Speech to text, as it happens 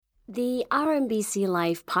The RMBC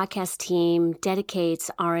Life podcast team dedicates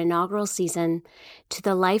our inaugural season to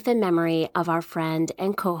the life and memory of our friend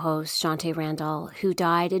and co-host Shante Randall, who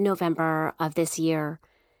died in November of this year.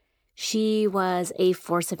 She was a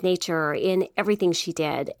force of nature in everything she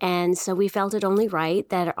did, and so we felt it only right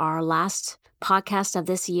that our last podcast of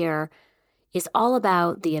this year is all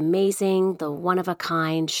about the amazing, the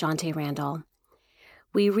one-of-a-kind Shante Randall.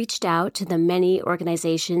 We reached out to the many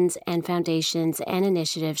organizations and foundations and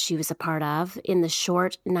initiatives she was a part of in the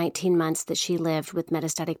short 19 months that she lived with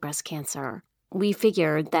metastatic breast cancer. We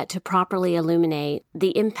figured that to properly illuminate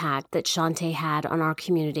the impact that Shante had on our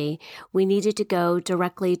community, we needed to go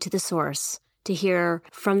directly to the source to hear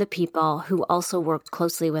from the people who also worked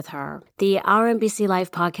closely with her. The RMBC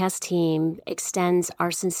Life podcast team extends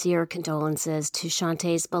our sincere condolences to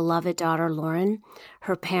Shante's beloved daughter, Lauren,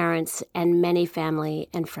 her parents, and many family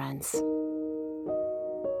and friends.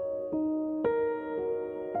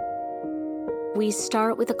 We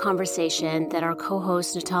start with a conversation that our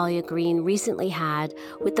co-host Natalia Green recently had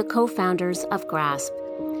with the co-founders of GRASP,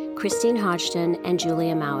 Christine Hodgson and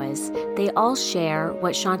Julia Maues. They all share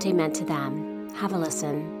what Shante meant to them. Have a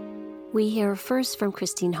listen. We hear first from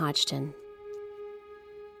Christine Hodgson.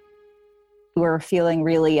 We were feeling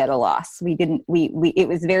really at a loss. It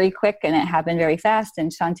was very quick and it happened very fast, and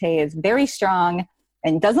Shante is very strong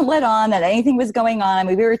and doesn't let on that anything was going on. I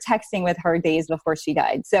mean, we were texting with her days before she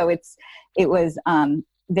died. So it was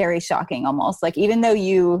very shocking almost. Like, even though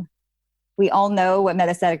we all know what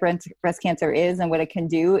metastatic breast cancer is and what it can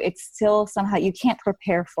do, it's still somehow, you can't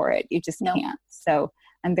prepare for it. You just can't. So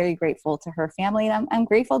I'm very grateful to her family, and I'm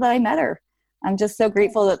grateful that I met her. I'm just so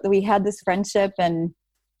grateful that we had this friendship, and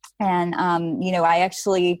I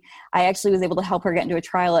actually was able to help her get into a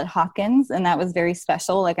trial at Hopkins, and that was very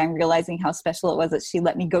special. Like, I'm realizing how special it was that she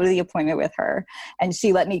let me go to the appointment with her, and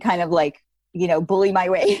she let me kind of bully my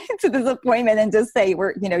way to this appointment and just say,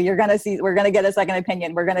 we're going to get a second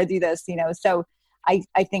opinion. We're going to do this, So I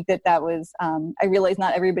think that was, I realized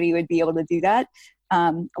not everybody would be able to do that.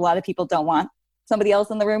 A lot of people don't want somebody else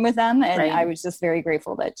in the room with them. And right. I was just very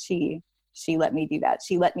grateful that she let me do that.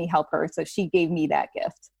 She let me help her. So she gave me that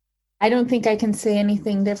gift. I don't think I can say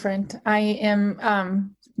anything different. I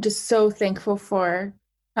am just so thankful for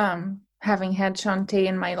having had Shante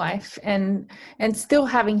in my life and still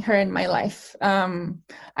having her in my life.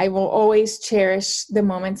 I will always cherish the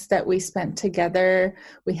moments that we spent together.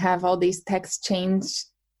 We have all these text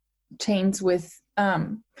chains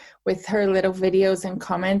with her little videos and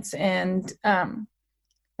comments. And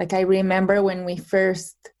I remember when we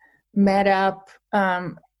first met up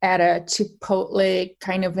at a Chipotle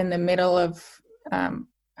kind of in the middle of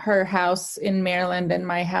her house in Maryland and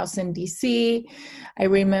my house in DC. I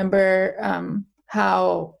remember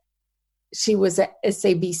how she was at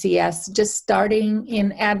SABCS just starting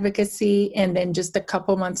in advocacy, and then just a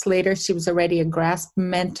couple months later she was already a GRASP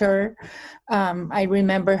mentor. I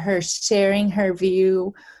remember her sharing her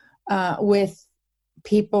view with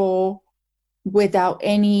people without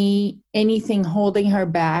anything holding her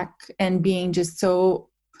back, and being just so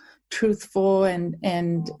truthful and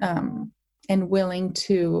willing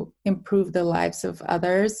to improve the lives of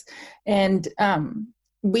others. And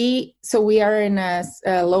we are in a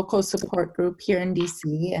local support group here in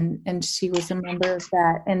DC, and she was a member of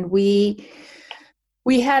that. And we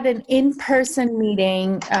had an in-person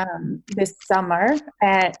meeting this summer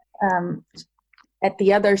at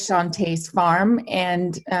the other Shante's farm,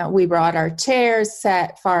 and we brought our chairs,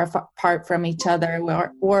 sat far apart from each other,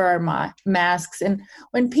 wore our masks. And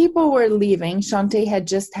when people were leaving, Shante had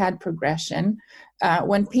just had progression.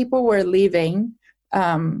 When people were leaving,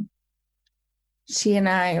 she and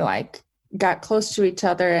I got close to each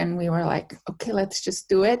other, and we were like, okay, let's just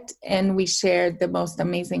do it. And we shared the most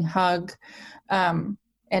amazing hug, and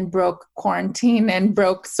broke quarantine and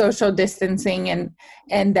broke social distancing,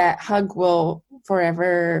 and that hug will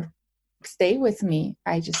forever stay with me.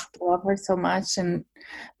 I just love her so much. And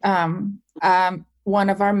one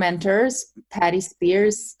of our mentors, Patty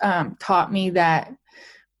Spears, taught me that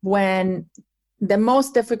when the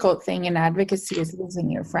most difficult thing in advocacy is losing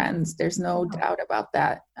your friends, there's no doubt about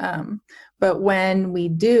that. But when we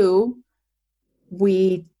do,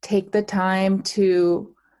 we take the time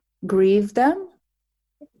to grieve them.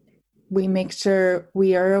 We make sure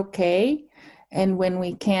we are okay. And when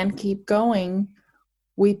we can keep going,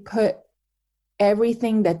 we put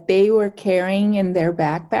everything that they were carrying in their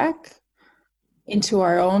backpack into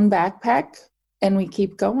our own backpack, and we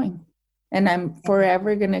keep going. And I'm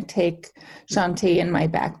forever going to take Shante in my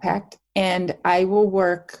backpack, and I will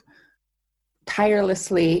work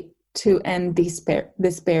tirelessly to end these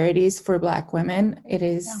disparities for Black women. It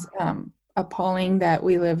is a appalling that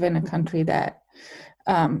we live in a country that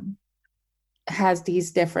has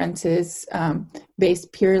these differences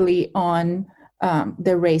based purely on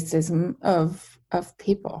the racism of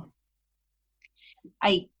people.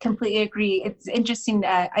 I completely agree. It's interesting.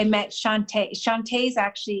 I met Shantae. Shantae is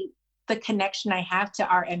actually the connection I have to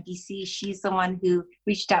our NBC. She's the one who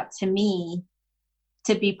reached out to me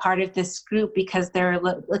to be part of this group because they're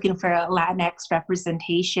looking for a Latinx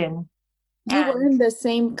representation. You were in the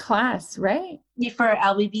same class, right? For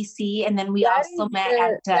LBBC, and then we also met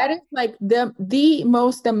at... that is like the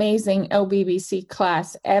most amazing LBBC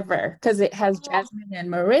class ever, because it has Jasmine and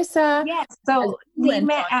Marissa. Yes, so we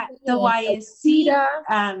met at the YSC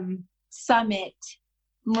summit.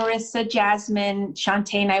 Marissa, Jasmine,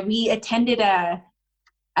 Shantae, and I, we attended a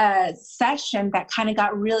session that kind of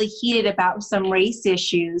got really heated about some race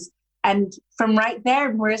issues. And from right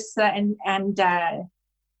there, Marissa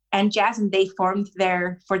and Jasmine, they formed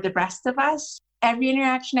there For the Rest of Us. Every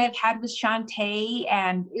interaction I've had with Shantae,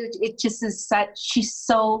 and it just is she's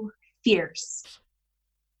so fierce.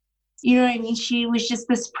 You know what I mean? She was just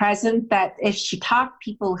this presence that if she talked,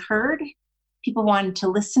 people heard, people wanted to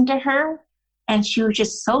listen to her. And she was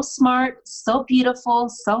just so smart, so beautiful,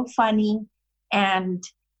 so funny. And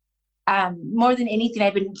more than anything,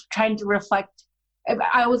 I've been trying to reflect.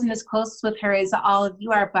 I wasn't as close with her as all of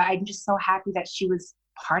you are, but I'm just so happy that she was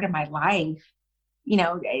part of my life. You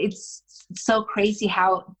know, it's so crazy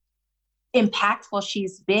how impactful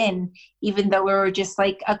she's been, even though we were just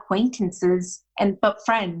like acquaintances but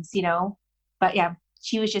friends, you know. But yeah,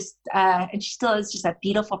 she was just and she still is just a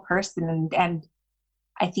beautiful person, and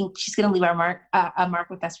I think she's going to leave a mark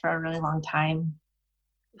with us for a really long time.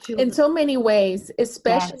 In so many ways,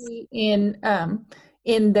 especially in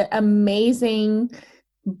the amazing,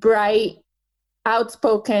 bright,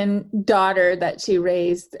 outspoken daughter that she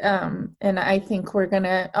raised. And I think we're going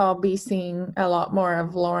to all be seeing a lot more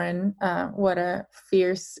of Lauren. What a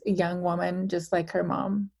fierce young woman, just like her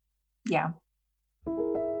mom. Yeah.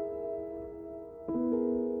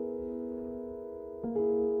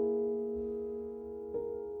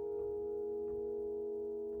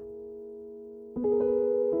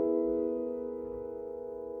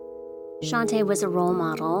 Shantae was a role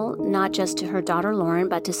model, not just to her daughter Lauren,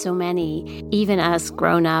 but to so many, even us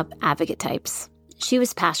grown-up advocate types. She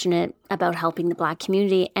was passionate about helping the Black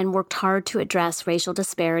community and worked hard to address racial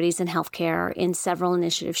disparities in healthcare in several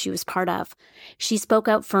initiatives she was part of. She spoke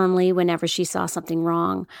out firmly whenever she saw something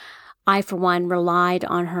wrong. I, for one, relied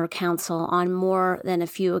on her counsel on more than a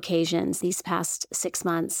few occasions these past 6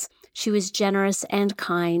 months. She was generous and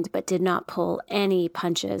kind, but did not pull any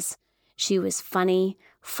punches. She was funny,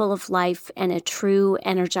 full of life, and a true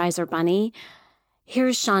Energizer bunny.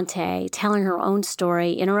 Here's Shantae telling her own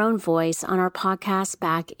story in her own voice on our podcast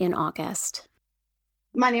back in August.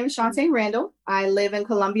 My name is Shantae Randall. I live in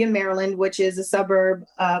Columbia, Maryland, which is a suburb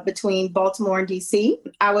between Baltimore and DC.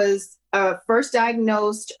 I was first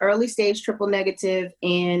diagnosed early stage triple negative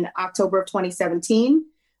in October of 2017.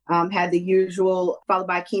 Had the usual followed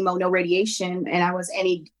by chemo, no radiation, and I was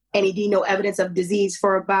NED, no evidence of disease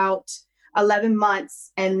for about 11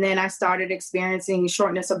 months. And then I started experiencing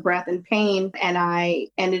shortness of breath and pain. And I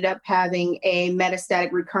ended up having a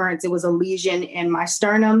metastatic recurrence. It was a lesion in my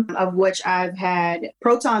sternum, of which I've had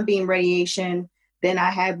proton beam radiation. Then I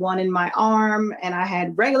had one in my arm, and I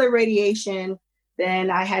had regular radiation.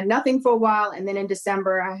 Then I had nothing for a while. And then in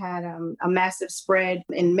December, I had a massive spread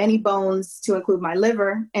in many bones to include my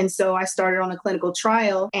liver. And so I started on a clinical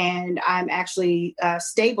trial, and I'm actually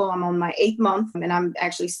stable. I'm on my 8th month, and I'm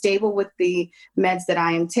actually stable with the meds that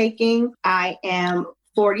I am taking. I am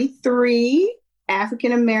 43,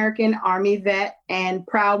 African-American, Army vet, and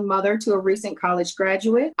proud mother to a recent college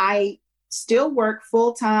graduate. I still work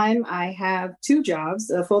full-time. I have 2 jobs,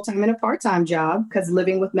 a full-time and a part-time job, because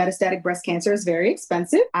living with metastatic breast cancer is very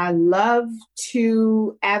expensive. I love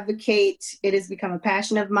to advocate. It has become a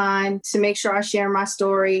passion of mine to make sure I share my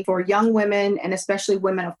story for young women, and especially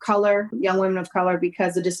women of color, young women of color,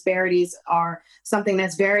 because the disparities are something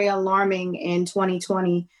that's very alarming in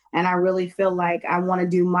 2020. And I really feel like I want to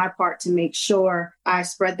do my part to make sure I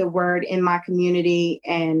spread the word in my community.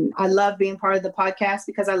 And I love being part of the podcast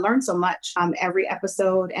because I learn so much every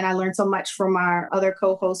episode, and I learn so much from our other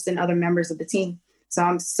co-hosts and other members of the team. So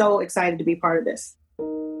I'm so excited to be part of this.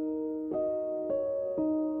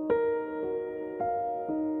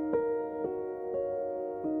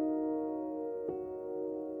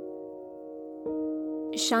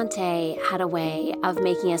 Shante had a way of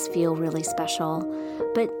making us feel really special,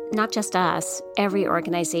 but not just us. Every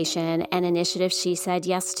organization and initiative she said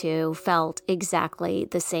yes to felt exactly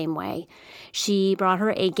the same way. She brought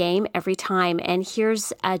her A game every time, and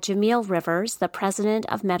here's Jamil Rivers, the president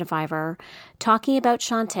of Mediviver, talking about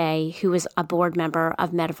Shante, who is a board member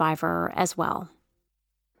of Mediviver as well.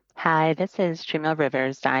 Hi, this is Jamil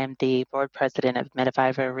Rivers. I am the board president of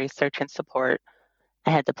Mediviver Research and Support. I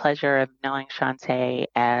had the pleasure of knowing Shante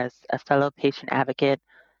as a fellow patient advocate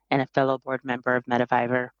and a fellow board member of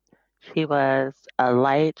Mediviver. She was a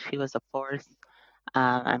light, she was a force.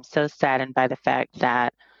 I'm so saddened by the fact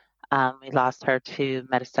that we lost her to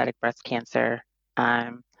metastatic breast cancer.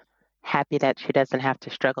 I'm happy that she doesn't have to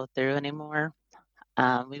struggle through anymore.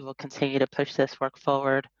 We will continue to push this work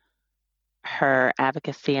forward. Her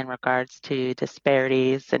advocacy in regards to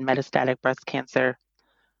disparities in metastatic breast cancer.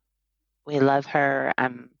 We love her.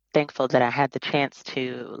 I'm thankful that I had the chance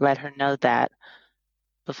to let her know that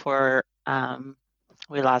before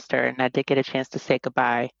we lost her, and I did get a chance to say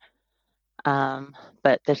goodbye.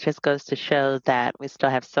 But this just goes to show that we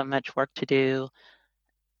still have so much work to do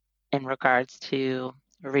in regards to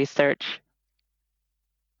research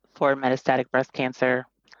for metastatic breast cancer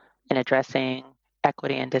and addressing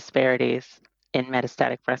equity and disparities in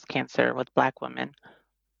metastatic breast cancer with Black women.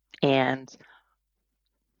 And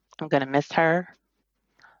I'm going to miss her,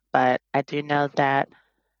 but I do know that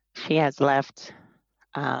she has left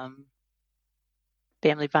family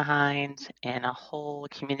behind and a whole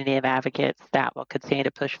community of advocates that will continue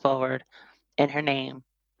to push forward in her name.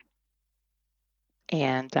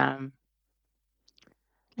 And I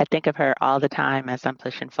think of her all the time as I'm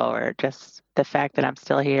pushing forward. Just the fact that I'm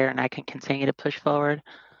still here and I can continue to push forward.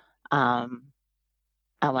 I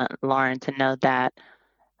want Lauren to know that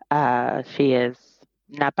she is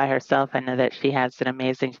not by herself. I know that she has an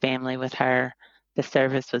amazing family with her. The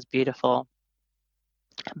service was beautiful.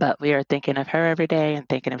 But we are thinking of her every day and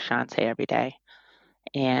thinking of Shante every day.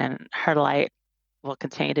 And her light will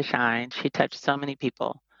continue to shine. She touched so many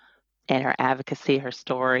people, and her advocacy, her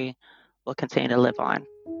story will continue to live on.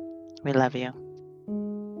 We love you.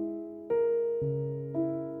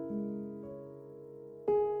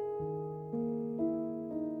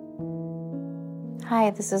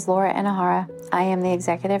 Hi, this is Laura Inahara. I am the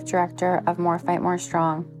Executive Director of More Fight More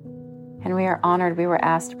Strong, and we are honored we were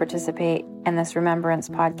asked to participate in this Remembrance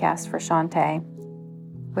podcast for Shante.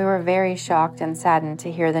 We were very shocked and saddened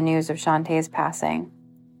to hear the news of Shante's passing.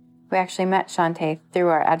 We actually met Shante through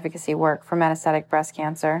our advocacy work for metastatic breast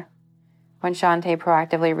cancer, when Shante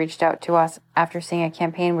proactively reached out to us after seeing a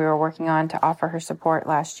campaign we were working on to offer her support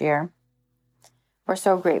last year. We're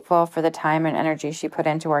so grateful for the time and energy she put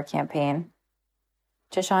into our campaign.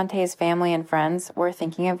 To Shante's family and friends, we're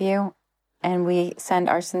thinking of you, and we send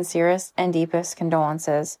our sincerest and deepest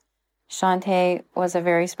condolences. Shante was a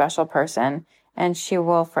very special person, and she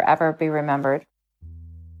will forever be remembered.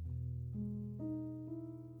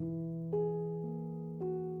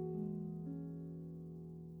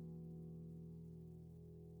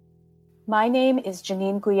 My name is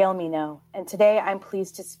Janine Guglielmino, and today I'm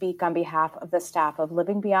pleased to speak on behalf of the staff of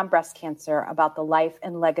Living Beyond Breast Cancer about the life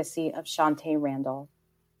and legacy of Shante Randall.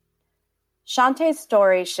 Shante's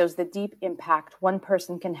story shows the deep impact one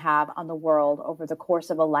person can have on the world over the course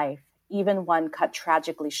of a life, even one cut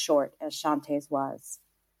tragically short as Shante's was.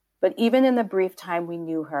 But even in the brief time we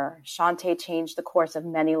knew her, Shante changed the course of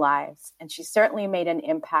many lives, and she certainly made an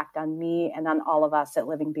impact on me and on all of us at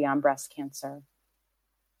Living Beyond Breast Cancer.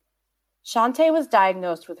 Shante was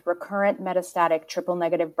diagnosed with recurrent metastatic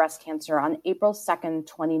triple-negative breast cancer on April 2nd,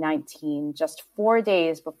 2019, just 4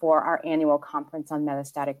 days before our annual conference on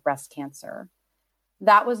metastatic breast cancer.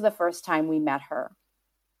 That was the first time we met her.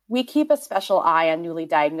 We keep a special eye on newly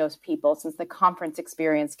diagnosed people since the conference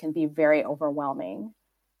experience can be very overwhelming.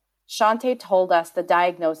 Shante told us the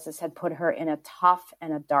diagnosis had put her in a tough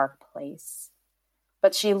and a dark place.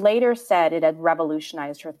 But she later said it had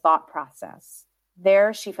revolutionized her thought process.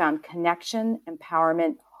 There, she found connection,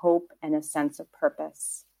 empowerment, hope, and a sense of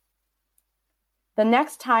purpose. The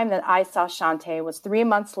next time that I saw Shante was 3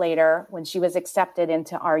 months later when she was accepted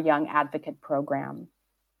into our Young Advocate program.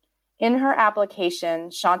 In her application,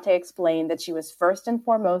 Shante explained that she was first and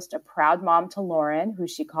foremost a proud mom to Lauren, who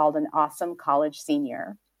she called an awesome college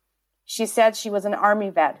senior. She said she was an Army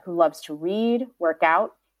vet who loves to read, work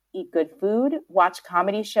out, eat good food, watch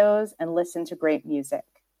comedy shows, and listen to great music.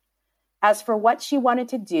 As for what she wanted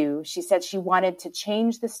to do, she said she wanted to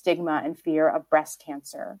change the stigma and fear of breast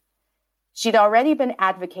cancer. She'd already been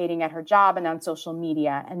advocating at her job and on social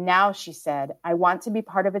media, and now she said, I want to be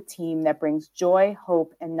part of a team that brings joy,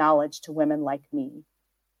 hope, and knowledge to women like me.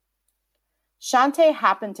 Shante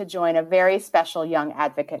happened to join a very special young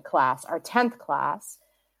advocate class, our 10th class,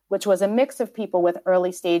 which was a mix of people with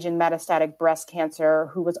early stage and metastatic breast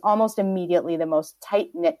cancer who was almost immediately the most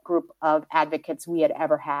tight-knit group of advocates we had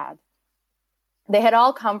ever had. They had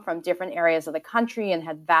all come from different areas of the country and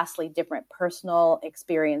had vastly different personal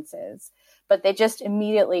experiences, but they just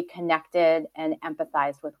immediately connected and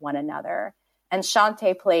empathized with one another. And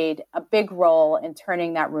Shante played a big role in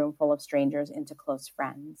turning that room full of strangers into close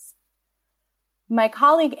friends. My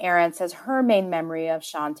colleague Erin says her main memory of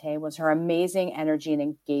Shante was her amazing energy and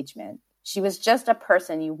engagement. She was just a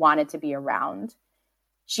person you wanted to be around.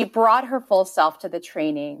 She brought her full self to the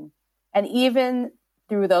training, and even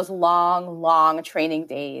through those long, long training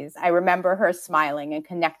days, I remember her smiling and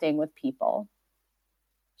connecting with people.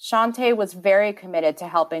 Shante was very committed to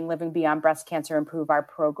helping Living Beyond Breast Cancer improve our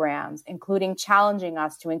programs, including challenging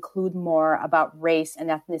us to include more about race and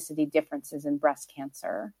ethnicity differences in breast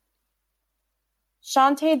cancer.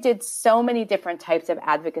 Shante did so many different types of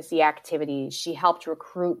advocacy activities. She helped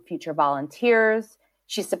recruit future volunteers,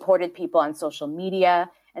 she supported people on social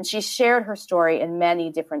media, and she shared her story in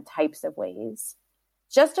many different types of ways.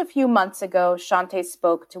 Just a few months ago, Shante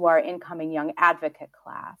spoke to our incoming young advocate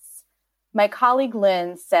class. My colleague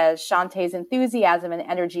Lynn says Shante's enthusiasm and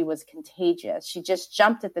energy was contagious. She just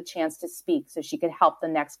jumped at the chance to speak so she could help the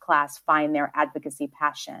next class find their advocacy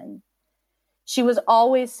passion. She was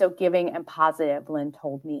always so giving and positive, Lynn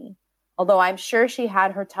told me. Although I'm sure she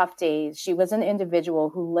had her tough days, she was an individual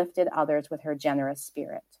who lifted others with her generous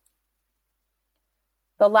spirit.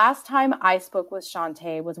 The last time I spoke with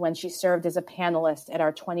Shante was when she served as a panelist at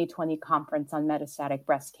our 2020 conference on metastatic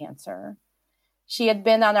breast cancer. She had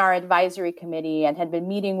been on our advisory committee and had been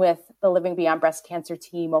meeting with the Living Beyond Breast Cancer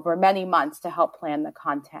team over many months to help plan the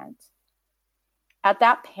content. At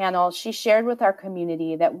that panel, she shared with our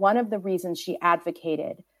community that one of the reasons she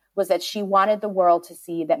advocated was that she wanted the world to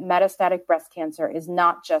see that metastatic breast cancer is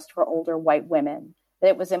not just for older white women, that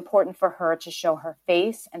it was important for her to show her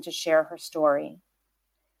face and to share her story.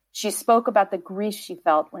 She spoke about the grief she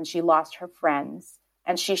felt when she lost her friends,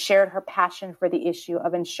 and she shared her passion for the issue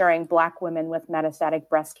of ensuring Black women with metastatic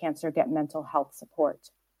breast cancer get mental health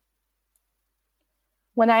support.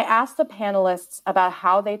 When I asked the panelists about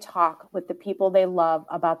how they talk with the people they love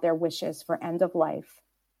about their wishes for end of life,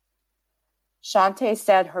 Shante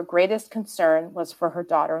said her greatest concern was for her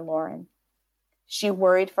daughter, Lauren. She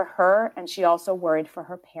worried for her, and she also worried for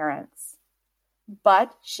her parents.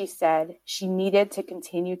 But, she said, she needed to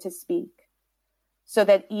continue to speak so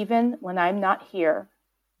that even when I'm not here,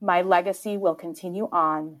 my legacy will continue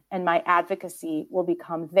on and my advocacy will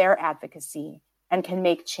become their advocacy and can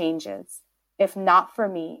make changes, if not for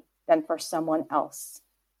me, then for someone else.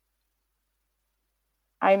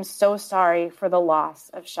 I am so sorry for the loss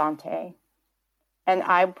of Shante, and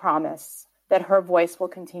I promise that her voice will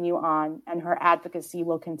continue on and her advocacy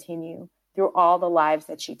will continue through all the lives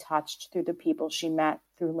that she touched, through the people she met,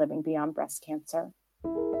 through Living Beyond Breast Cancer.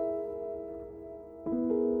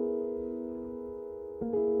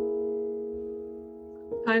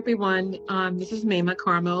 Hi, everyone. This is Mayma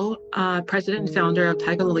Carmo, President and founder of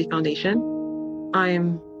Tiger Lily Foundation.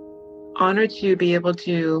 I'm honored to be able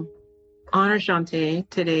to honor Shante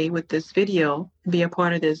today with this video and be a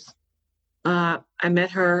part of this. I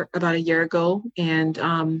met her about a year ago and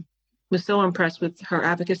was so impressed with her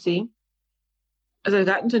advocacy. As I've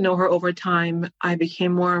gotten to know her over time, I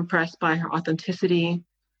became more impressed by her authenticity,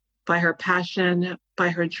 by her passion, by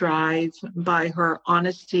her drive, by her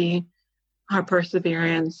honesty, her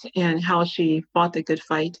perseverance, and how she fought the good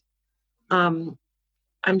fight.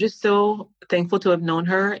 I'm just so thankful to have known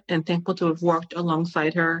her and thankful to have worked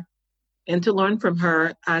alongside her and to learn from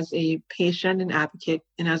her as a patient and advocate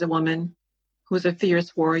and as a woman who is a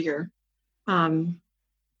fierce warrior.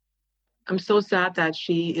 I'm so sad that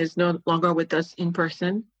she is no longer with us in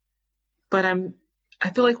person, but I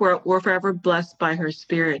feel like we're forever blessed by her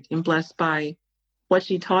spirit and blessed by what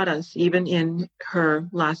she taught us, even in her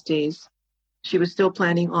last days. She was still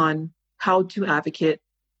planning on how to advocate,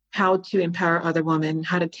 how to empower other women,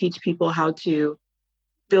 how to teach people how to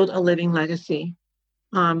build a living legacy.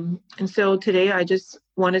 And so today I just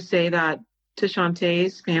want to say that to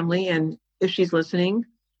Shante's family, and if she's listening,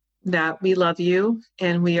 that we love you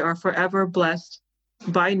and we are forever blessed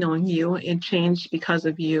by knowing you and changed because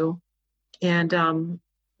of you. And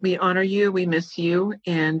we honor you, we miss you,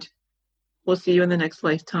 and we'll see you in the next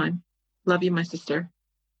lifetime. Love you, my sister.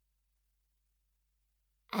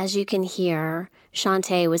 As you can hear,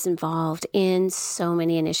 Shante was involved in so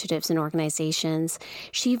many initiatives and organizations.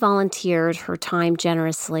 She volunteered her time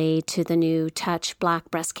generously to the new Touch Black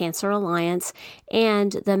Breast Cancer Alliance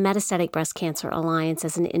and the Metastatic Breast Cancer Alliance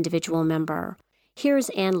as an individual member. Here's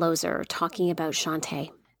Ann Lozer talking about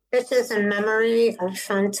Shante. This is in memory of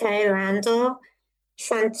Shante Randall.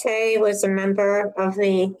 Shante was a member of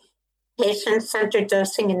the Patient-Centered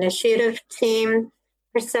Dosing Initiative team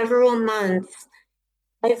for several months.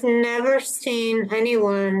 I've never seen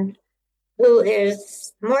anyone who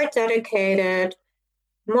is more dedicated,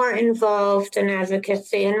 more involved in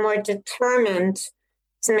advocacy, and more determined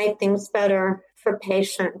to make things better for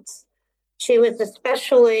patients. She was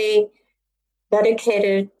especially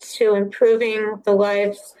dedicated to improving the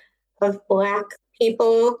lives of Black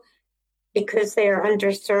people because they are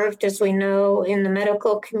underserved, as we know, in the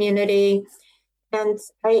medical community. And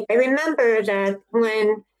I remember that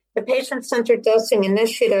when the Patient-Centered Dosing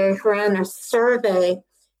Initiative ran a survey,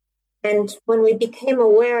 and when we became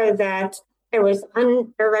aware that there was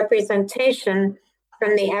underrepresentation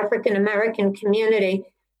from the African-American community,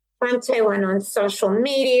 Shante went on social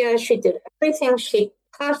media. She did everything she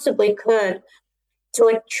possibly could to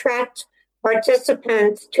attract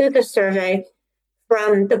participants to the survey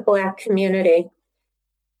from the Black community.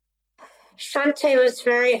 Shante was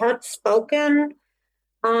very outspoken.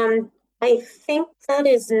 I think that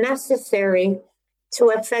is necessary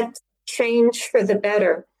to affect change for the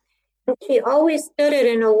better. And she always did it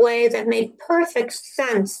in a way that made perfect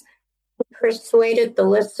sense and persuaded the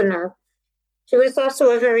listener. She was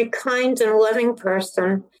also a very kind and loving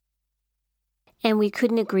person. And we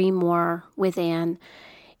couldn't agree more with Ann.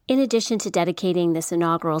 In addition to dedicating this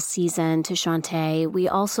inaugural season to Shante, we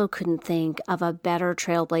also couldn't think of a better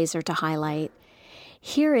trailblazer to highlight.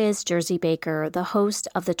 Here is Jersey Baker, the host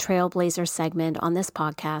of the Trailblazer segment on this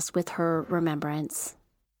podcast, with her remembrance.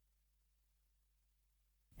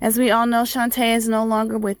 As we all know, Shante is no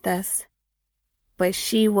longer with us, but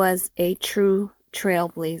she was a true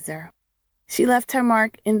trailblazer. She left her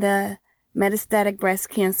mark in the metastatic breast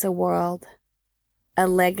cancer world, a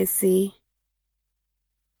legacy,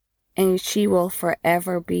 and she will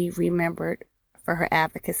forever be remembered for her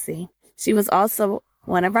advocacy. She was also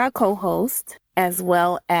one of our co-hosts, as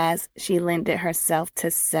well as she lended herself to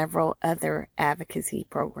several other advocacy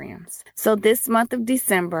programs. So this month of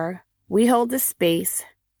December, we hold a space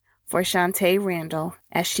for Shante Randall,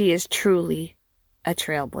 as she is truly a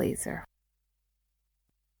trailblazer.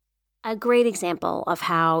 A great example of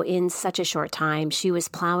how in such a short time she was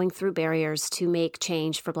plowing through barriers to make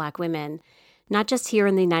change for Black women, not just here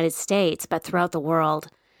in the United States, but throughout the world.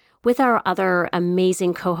 With our other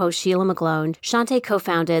amazing co-host Sheila McGlone, Shante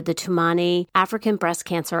co-founded the Tumani African Breast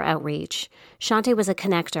Cancer Outreach. Shante was a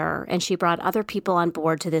connector, and she brought other people on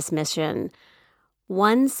board to this mission.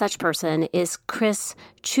 One such person is Chris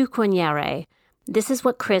Chukwunyere. This is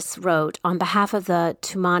what Chris wrote on behalf of the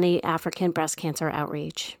Tumani African Breast Cancer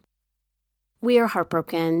Outreach. We are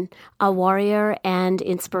heartbroken, a warrior and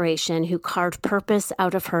inspiration who carved purpose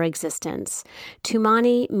out of her existence.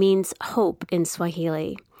 Tumani means hope in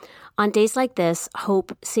Swahili. On days like this,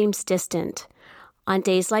 hope seems distant. On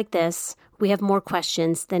days like this, we have more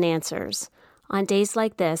questions than answers. On days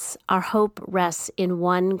like this, our hope rests in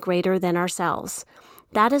one greater than ourselves.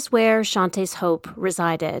 That is where Shante's hope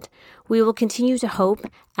resided. We will continue to hope,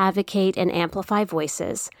 advocate, and amplify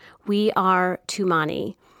voices. We are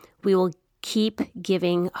Tumani. We will keep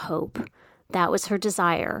giving hope. That was her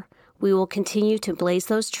desire. We will continue to blaze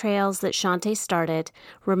those trails that Shante started,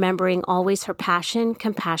 remembering always her passion,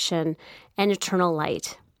 compassion, and eternal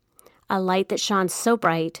light. A light that shone so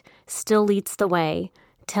bright, still leads the way.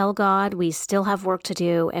 Tell God we still have work to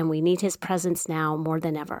do, and we need his presence now more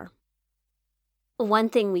than ever. One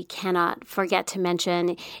thing we cannot forget to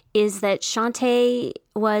mention is that Shante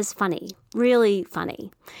was funny, really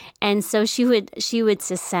funny. And so she would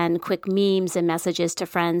just send quick memes and messages to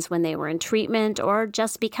friends when they were in treatment or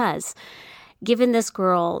just because. Given this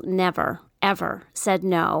girl never, ever said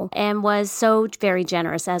no and was so very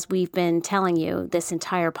generous, as we've been telling you this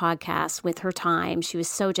entire podcast, with her time. She was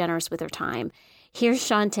so generous with her time. Here's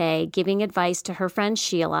Shante giving advice to her friend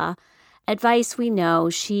Sheila, advice we know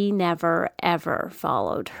she never, ever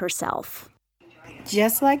followed herself.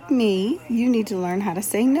 Just like me, you need to learn how to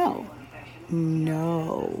say no.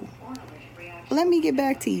 No. Let me get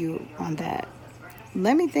back to you on that.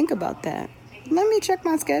 Let me think about that. Let me check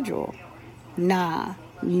my schedule. Nah,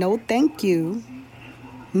 no thank you.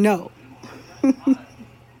 No.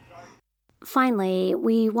 Finally,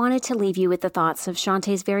 we wanted to leave you with the thoughts of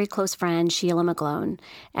Shantae's very close friend, Sheila McGlone.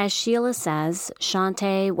 As Sheila says,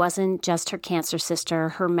 Shantae wasn't just her cancer sister,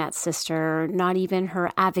 her Met sister, not even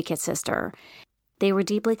her advocate sister. They were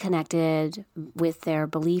deeply connected with their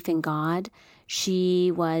belief in God.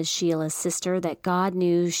 She was Sheila's sister that God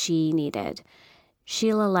knew she needed.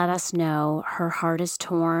 Sheila let us know her heart is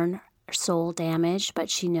torn, her soul damaged, but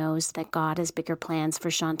she knows that God has bigger plans for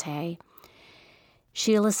Shantae.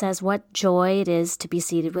 Sheila says what joy it is to be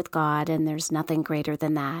seated with God, and there's nothing greater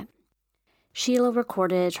than that. Sheila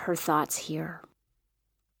recorded her thoughts here.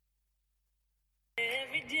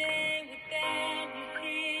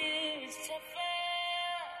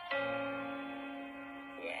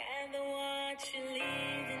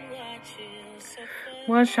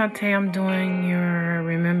 Well, Shantae, I'm doing your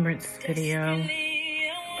remembrance video.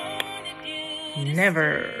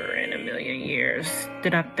 Never in a million years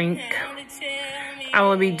did I think I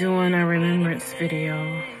will be doing a remembrance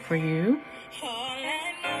video for you.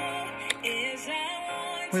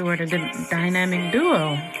 We were the dynamic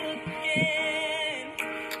duo.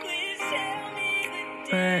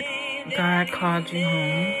 But God called you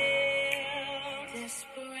home.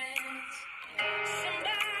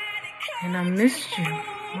 And I missed you.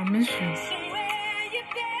 I miss you.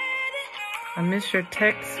 I miss your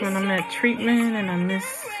texts when I'm at treatment, and I miss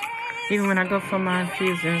even when I go for my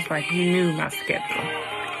infusions, like you knew my schedule.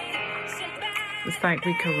 It's like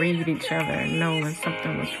we could read each other and know when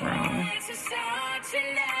something was wrong.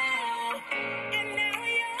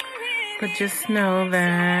 But just know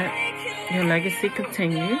that your legacy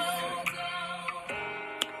continues.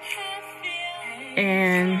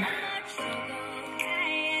 And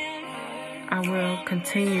I will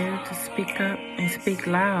continue to speak up and speak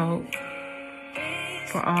loud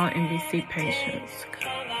for all MBC patients.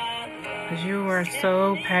 Because you are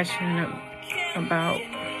so passionate about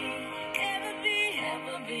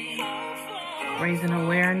raising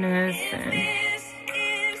awareness and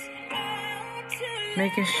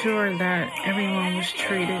making sure that everyone was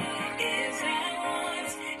treated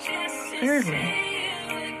fairly.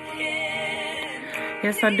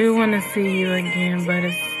 Yes, I do want to see you again, but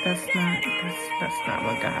that's not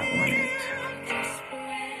what God wanted.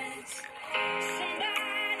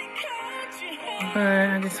 But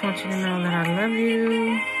I just want you to know that I love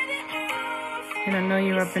you, and I know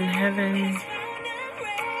you're up in heaven,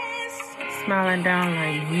 smiling down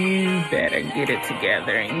like you better get it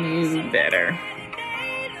together, and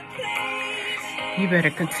you better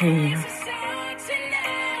continue.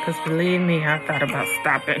 Because believe me, I thought about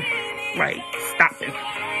stopping.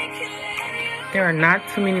 There are not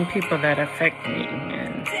too many people that affect me,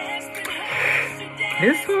 and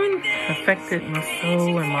this one affected my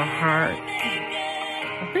soul and my heart.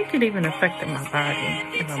 I think it even affected my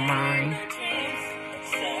body and my mind.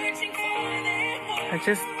 We were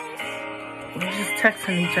just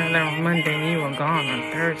texting each other on Monday, and you were gone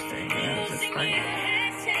on Thursday. And I was just like,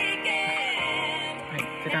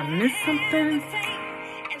 did I miss something?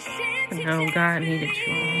 But no, God needed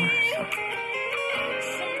you more.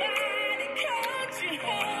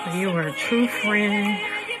 So you were a true friend.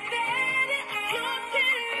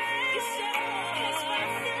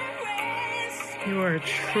 You were a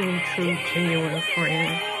true, genuine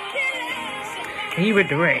friend. And you were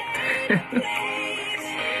direct.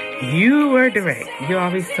 You were direct. You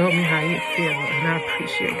always told me how you feel, and I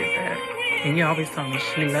appreciated that. And you always told me,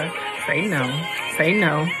 Sheila, say no, say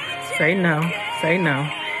no, say no, say no.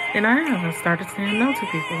 And I started saying no to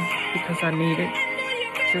people because I needed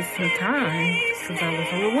just some time because I was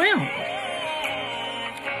overwhelmed.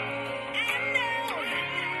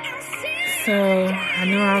 So I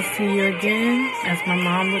know I'll see you again, as my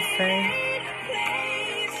mom would say.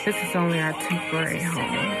 This is only our temporary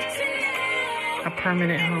home. Our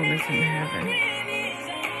permanent home is in heaven.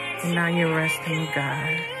 And now you're resting with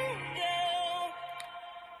God.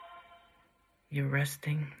 You're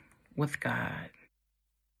resting with God.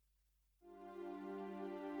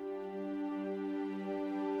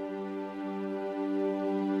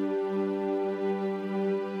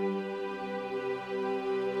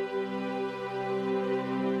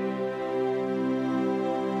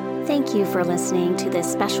 Thank you for listening to this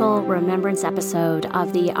special remembrance episode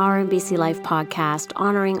of the RMBC Life podcast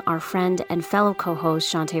honoring our friend and fellow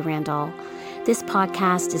co-host Shantae Randall. This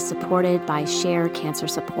podcast is supported by Share Cancer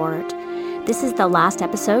Support. This is the last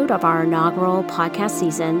episode of our inaugural podcast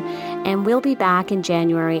season, and we'll be back in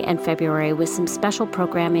January and February with some special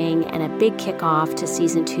programming and a big kickoff to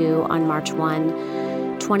Season 2 on March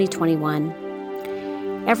 1, 2021.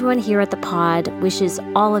 Everyone here at the pod wishes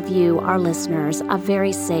all of you, our listeners, a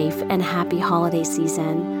very safe and happy holiday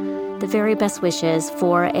season. the very best wishes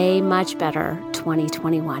for a much better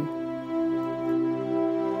 2021.